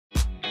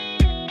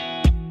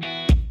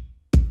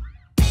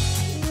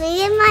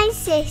and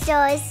sister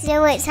are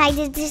so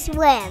excited to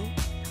swim.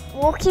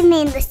 Walking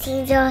in, the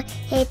teams are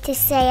here to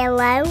say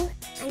hello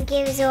and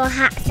give us our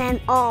hats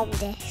and arm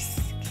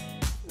discs.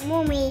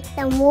 Mummy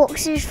then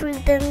walks us through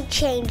the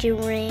changing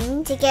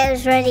room to get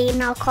us ready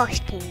in our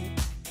costume.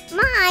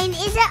 Mine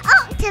is an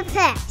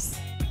octopus.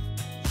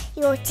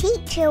 Your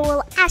teacher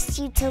will ask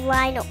you to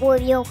line up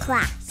with your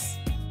class.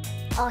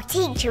 Our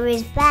teacher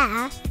is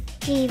Beth.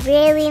 She's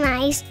really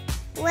nice.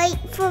 Wait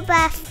for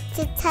Beth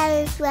to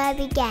tell us where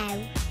we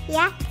go. You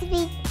have to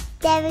be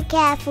very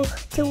careful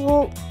to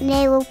walk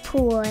near a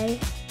pool.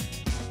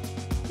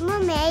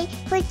 Mummy,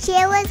 put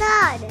cheerleaders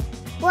on.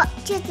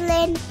 Watch us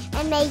learn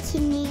and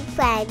making new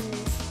friends.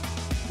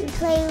 We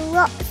play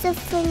lots of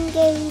fun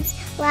games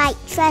like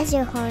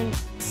treasure hunt.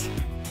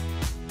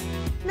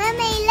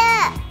 Mummy,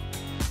 look!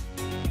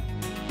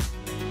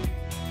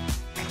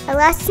 Our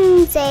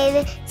lesson's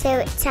over, so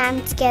it's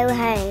time to go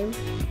home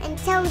and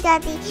tell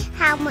Daddy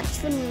how much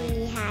fun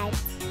we had.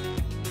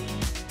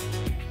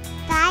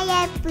 Bye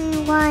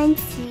everyone,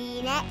 see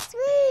you next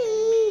week.